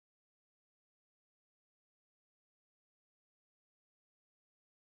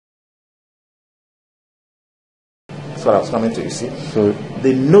That's what I was coming to, you see. So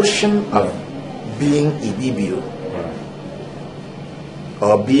the notion of being Ibibio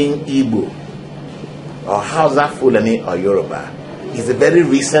or being Igbo or Hausa-Fulani or Yoruba is a very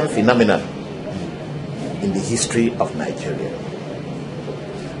recent phenomenon in the history of Nigeria.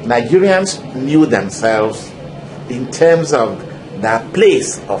 Nigerians knew themselves in terms of their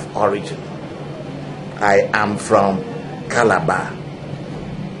place of origin. I am from Calabar,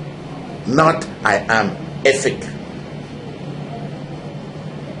 not I am Efik.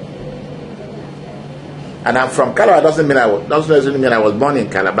 And I'm from Calabar doesn't mean I was born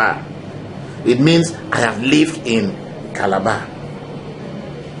in Calabar. It means I have lived in Calabar.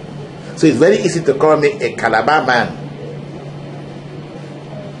 So it's very easy to call me a Calabar man.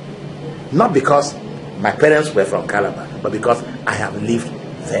 Not because my parents were from Calabar, but because I have lived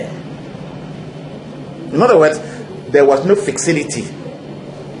there. In other words, there was no fixity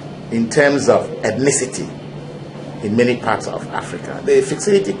in terms of ethnicity in many parts of Africa. The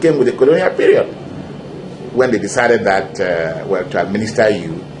fixity came with the colonial period, when they decided that, well, to administer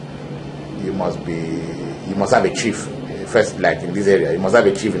you, you must have a chief first, like in this area. You must have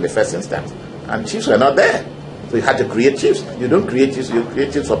a chief in the first instance, and chiefs were not there, so you had to create chiefs. You don't create chiefs; you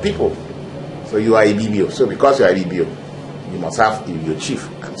create chiefs for people. So you are Ibibio. So because you are Ibibio, you must have your chief,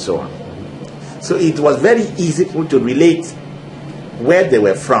 and so on. So it was very easy to relate where they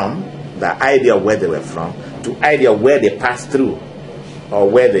were from, the idea of where they were from, to idea of where they passed through, or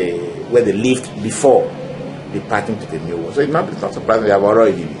where they lived before departing to the new world. So it's not surprising we have Oro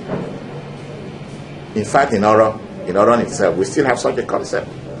Ibibi. In fact, in Oron itself, we still have such a concept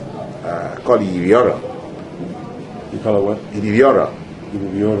called Ibibio-Oro. You call it what? Ibibio-Oro.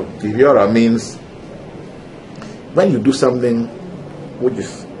 Ibibio-Oro. Ibibio-Oro means when you do something which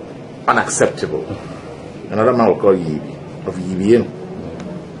is unacceptable, another man will call you of Ibibio.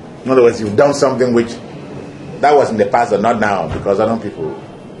 In other words, you've done something which that was in the past, but not now, because I know people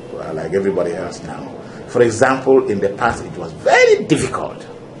are like everybody else now. For example, in the past, it was very difficult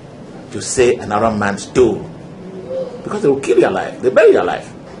to say another man stole, because they will kill your life, they bury your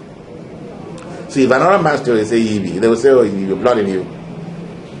life. So if another man stole, they say Ibi, they will say, oh, your blood in you.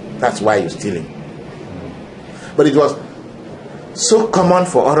 That's why you're stealing. But it was so common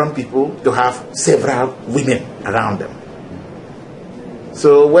for Oron people to have several women around them.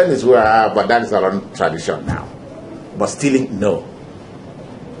 So when it's but that is our own tradition now. But stealing, no.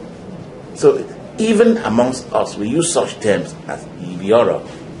 So even amongst us, we use such terms as Ibibio-Oro.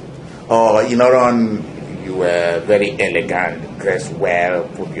 Or in Oron, you were very elegant, dressed well,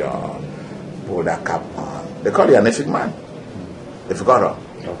 put that cap on. They call you an Efik man, Efik-Oro.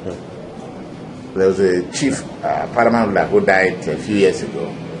 Okay. There was a chief, paramount ruler, who died a few years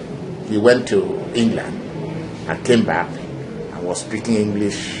ago. He went to England and came back and was speaking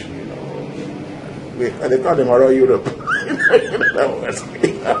English. They called him Oro Europe.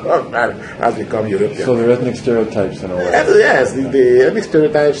 Has become European. So there are ethnic stereotypes in a way. Yes, the ethnic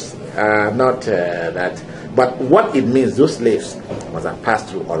stereotypes are not that. But what it means, those slaves must have passed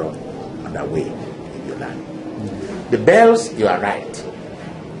through Oron on their way in your land. The bells, you are right.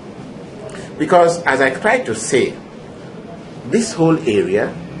 Because as I tried to say, this whole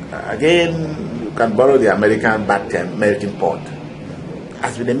area, again, you can borrow the American back term, melting pot,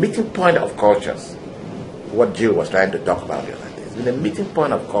 has been a meeting point of cultures. What Jill was trying to talk about the other day. It's been a meeting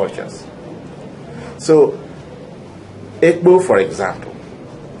point of cultures. So, Ekpo, for example,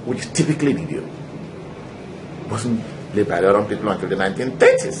 which is typically Ibibio, wasn't lived by the Oron people until the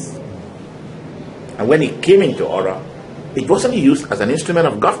 1930s. And when it came into Oron, it wasn't used as an instrument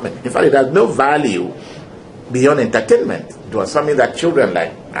of government. In fact, it has no value beyond entertainment. It was something that children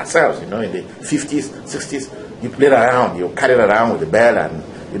like ourselves, in the 50s, 60s, you played around, you carried around with the bell and,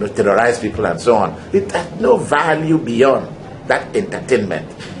 terrorize people and so on. It had no value beyond that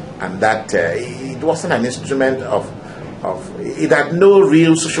entertainment. And that it wasn't an instrument it had no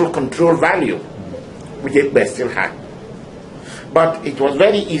real social control value, which Ekpo still had. But it was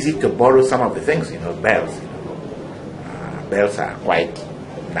very easy to borrow some of the things, bells. Bells are quite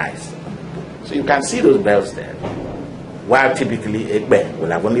nice. So you can see those bells there. While typically Ekpo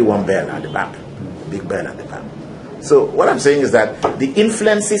will have only one bell at the back, a big bell at the back. So what I'm saying is that the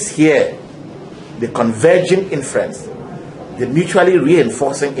influences here, the converging influence, the mutually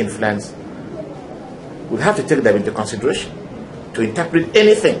reinforcing influence, we'll have to take them into consideration to interpret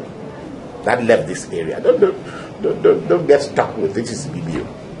anything that left this area. Don't get stuck with this is Ibibio,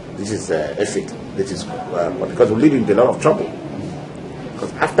 this is Efik, this is because we live in a lot of trouble.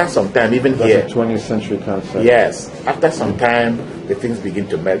 Because after some time, even that's here, a 20th century concept. Yes, after some time, the things begin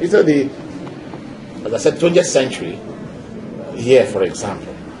to melt. These are as I said, 20th century. Here, for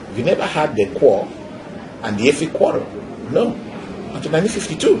example, we never had the quarrel and the Efik-Oro? No. Until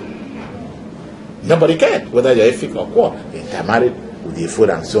 1952. Nobody cared whether you're Efik or Quo. They intermarried with the Efik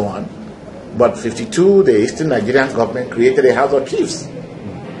and so on. But 52, the Eastern Nigerian government created a House of Chiefs.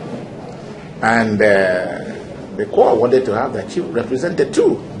 And the Quo wanted to have their chief represented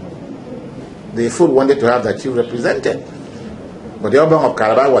too. The Efik wanted to have their chief represented. But the Oron of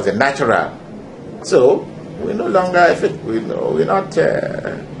Calabar was a natural. So, we're no longer Efik. We're not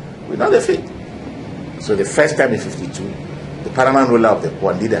Efik. So the first time in 52, the paramount ruler of the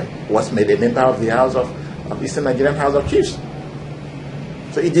Quo leader was made a member of the House of Eastern Nigerian House of Chiefs.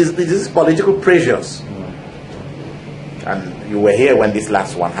 So it is political pressures. And you were here when this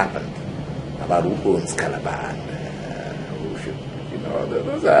last one happened, about who owns Calabar. Who should,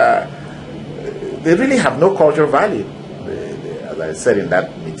 those are, they really have no cultural value. As I said in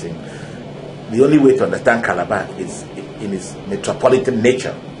that meeting, the only way to understand Calabar is in its metropolitan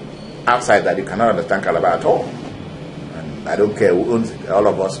nature. Outside that, you cannot understand Calabar at all. And I don't care who owns it. All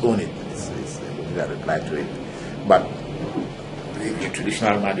of us own it. It's a reply to it. But the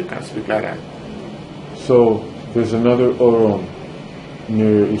traditional man, you can't speak like that. So there's another Oron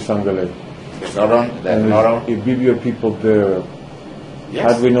near Isangale. There's Oron. There's Oron. Ibibio people there. Yes.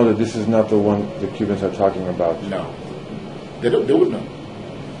 How do we know that this is not the one the Cubans are talking about? No. They would know.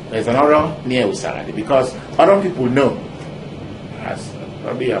 There's an Oron near Usagadi because Oron people know, as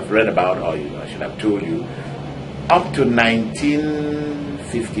probably I've read about, or I should have told you, up to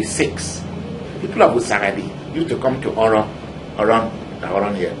 1956, people of Usagadi used to come to Oron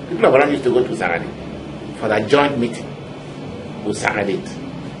here. People of Oron used to go to Usagadi for that joint meeting. Usagadi,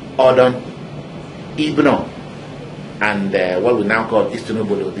 Oron, Ibno, and what we now call Eastern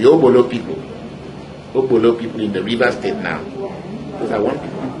Obolo, the Obolo people. Obolo people in the River State now. Those are one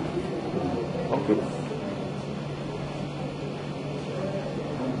people. One group.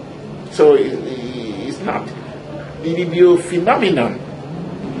 So it's not the Ibibio phenomenon.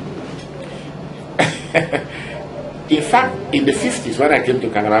 In fact, in the 50s, when I came to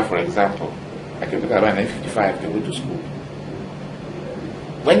Calabar, for example, I came to Calabar in 1955 to go to school.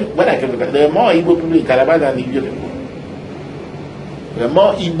 When I came to Calabar, there were more Igbo people in Calabar than Ibibio people. There were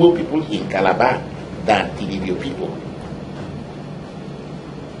more Igbo people in Calabar than Ibibio people.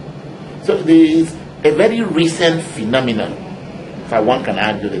 So there is a very recent phenomenon, if one can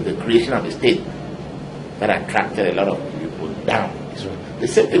argue, that the creation of the state that attracted a lot of people down. So the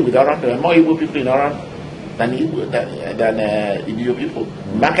same thing with Oron. There were more Igbo people in Oron than Ibibio people.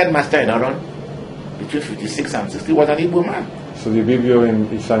 Market master in Oron between 56 and 60 was an Igbo man. So the Ibibio in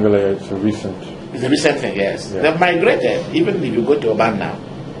Isangale is a recent. It's a recent thing, yes. Yeah. They've migrated. Even if you go to Oban now,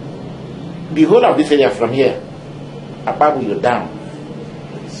 the whole of this area from here, Apabu, you're down.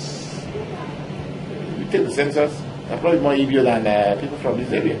 You take the census, there are probably more Ibibio than people from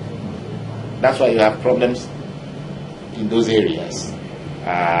this area. That's why you have problems in those areas.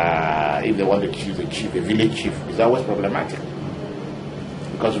 If they want to choose a chief, a village chief, it's always problematic.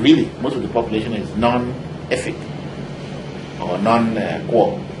 Because really, most of the population is non-Efik or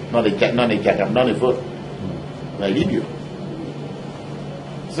non-Quo, not a Jagam, not a vote, like Ibibio.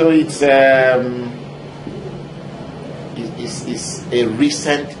 So it's a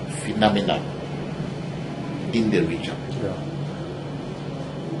recent phenomenon in the region. Yeah.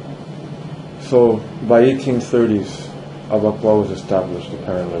 So by 1830s, Abakwa was established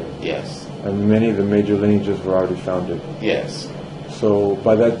apparently. Yes. And many of the major lineages were already founded. Yes. So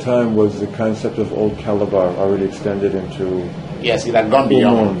by that time, was the concept of Old Calabar already extended into? Yes, it had gone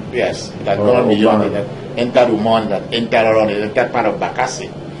beyond. Umon. Yes, it had gone beyond. It had entered Umon, it had entered Oron, it had entered part of Bakassi.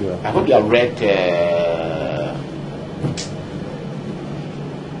 Yeah. I hope you have read.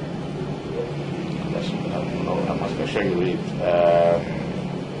 I must make sure you read.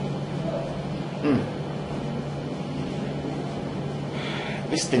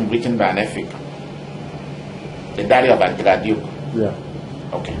 This thing written by an Efik, the Diary of Antigaduke. Yeah.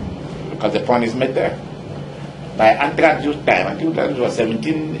 Okay, because the point is made there. By Antigaduke's time, I think that was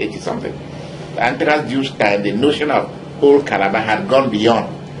 1780 something. By Antigaduke's time, the notion of Old Calabar had gone beyond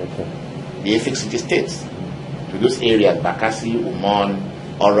the fixity states to those areas, Bakassi, Umon,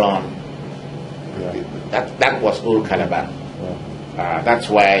 Oron. Yeah. That was Old Calabar. Yeah. That's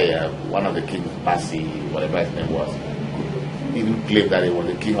why one of the kings, Basi, whatever his name was, even claimed that he was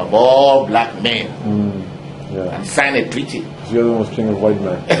the king of all black men. Yeah. And signed a treaty. The other one was king of white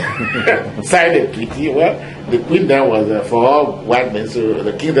men. Signed a treaty. Well, the queen then was for all white men. So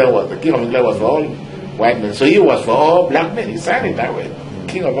the king of England was for all white men. So he was for all black men. He signed it that way.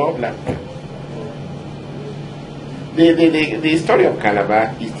 King of all black men. The story of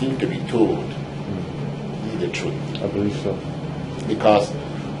Calabar is still to be told. This is the truth. I believe so. Because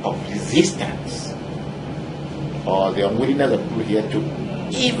of resistance or the unwillingness of people here to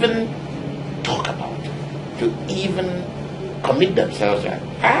even talk about it, to even commit themselves to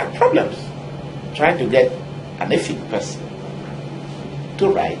problems. Trying to get an Efik person to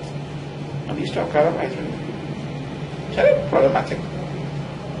write on the history of Calabar is very problematic.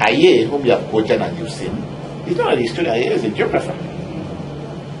 Aye, whom you have quoted and you've seen, he's not a historian, Aye is a geographer.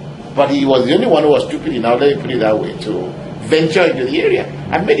 But he was the only one who was stupid enough, let me put it that way, to venture into the area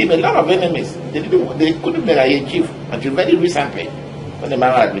and made him a lot of enemies. They couldn't make Aye chief until very recently, when the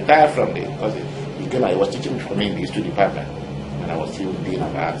man had retired from it, because he came and he was teaching for me in the history department, and I was still dean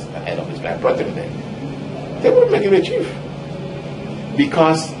of arts and head of his I brought him there. They wouldn't make him a chief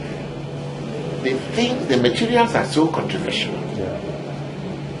because the materials are so controversial. Yeah.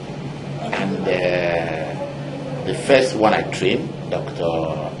 And the first one I trained, Dr.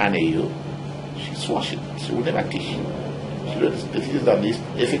 Aneyu, she swore she would never teach. She wrote the thesis on these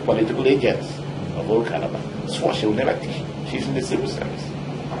Efik political agents of old Calabar. Swore she would never teach. She's in the civil service.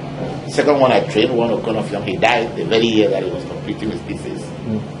 The second one I trained, one of Young, he died the very year that he was completing his thesis.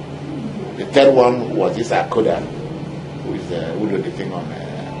 The third one was this Akoda, who wrote the thing on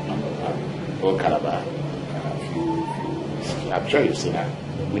old Calabar. I'm sure you've seen her,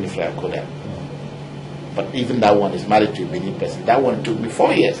 Winifred Akoda. But even that one is married to a Benin person. That one took me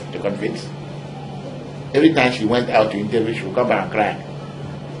 4 years to convince. Every time she went out to interview, she would come back and cry.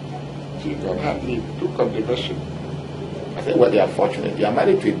 She don't have me, too controversial. I said, well, you are fortunate. You are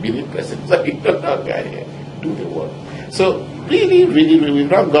married to a Benin person, so you don't have to do the work. So really, we've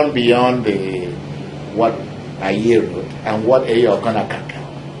not gone beyond what Aye wrote and what Aye Okonakaka.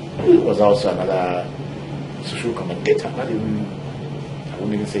 He was also another social commentator. I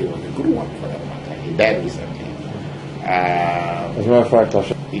wouldn't even say he was a good one for that matter. He died recently. As a matter of fact,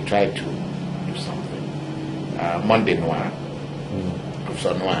 he tried to do something. Monday Noir,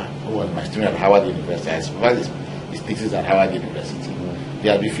 Professor Noir, who was my student at Howard University, I supervised his thesis at Howard University. They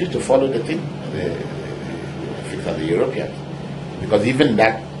had refused to follow the thing, the Efiks of the Europeans, because even in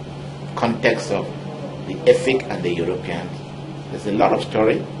that context of the Efik and the Europeans, there's a lot of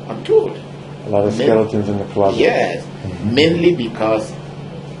story untold. A lot of skeletons in the closet. Yes, mainly because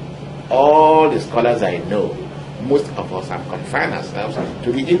all the scholars I know, most of us have confined ourselves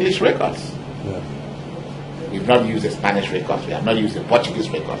to the English records. Yeah. We've not used the Spanish records, we have not used the Portuguese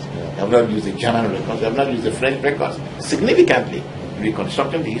records, we have not used the German records, we have not used the French records. Significantly,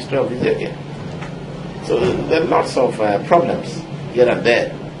 reconstructing the history of this area. So there are lots of problems here and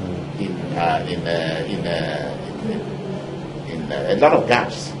there in a lot of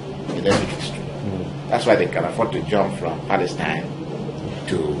gaps in every history. That's why they can afford to jump from Palestine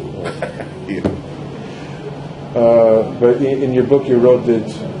to but in your book you wrote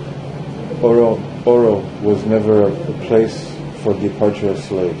that Oro was never a place for departure of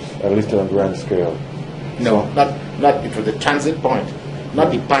slaves, at least on a grand scale. No, not it was a transit point,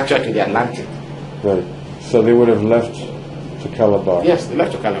 not departure to the Atlantic. Right. So they would have left to Calabar. Yes, they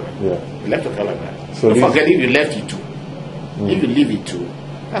left to Calabar. Yeah. They left to Calabar. So don't forget, if you left it too. If you leave it too,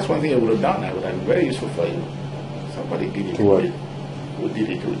 that's one thing I would have done. I would have been very useful for you. Somebody did it. To what? Who did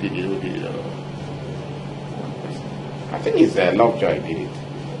it? I think it's Lovejoy did it.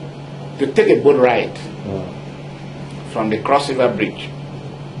 To take a boat ride from the Cross River Bridge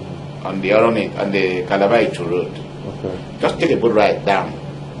on the Oron and the Calabar Road. Okay. Just take a boat ride down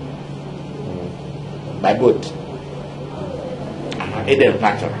by boat. Adel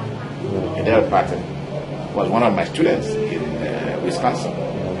Patton. Adel Patton was one of my students in Wisconsin.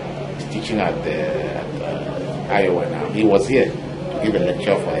 He's teaching at Iowa now. He was here to give a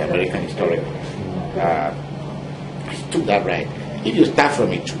lecture for the American historian. He took that ride. If you start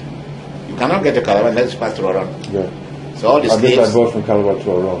from it, you cannot get to Calabar unless you pass through Oron. Yeah. So all the slaves. I bought from Calabar to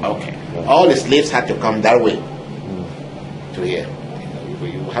Oron. Okay. Yeah. All the slaves had to come that way to here.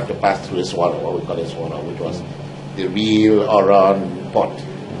 You have to pass through a swallow, what we call a swallow, which was the real Oron port.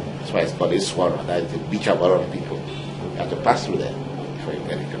 That's why it's called a swallow. That is the beach of Oron people. You have to pass through there before you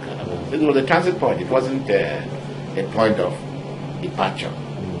get into Calabar. It was a transit point. It wasn't a point of departure.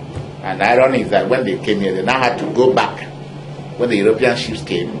 And the irony is that when they came here, they now had to go back. When the European ships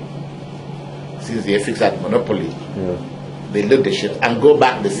came, since the Efiks had monopoly, they load the ships and go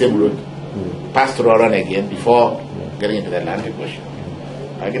back the same route, pass through Oron again before getting into the Atlantic Ocean.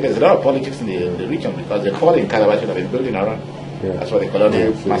 Again, there's a lot of politics in the region because the port in Calabar should have been built in Oron. Yeah. That's what the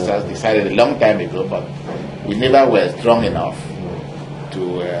colonial masters decided a long time ago, but we never were strong enough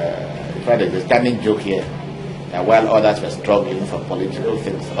to. In fact, there's a standing joke here that while others were struggling for political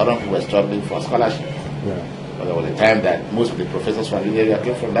things, other people were struggling for scholarship. Yeah. But there was a time that most of the professors from the area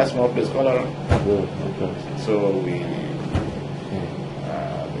came from that small place called Oron. Yeah. Okay. So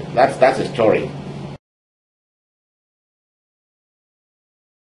that's a story.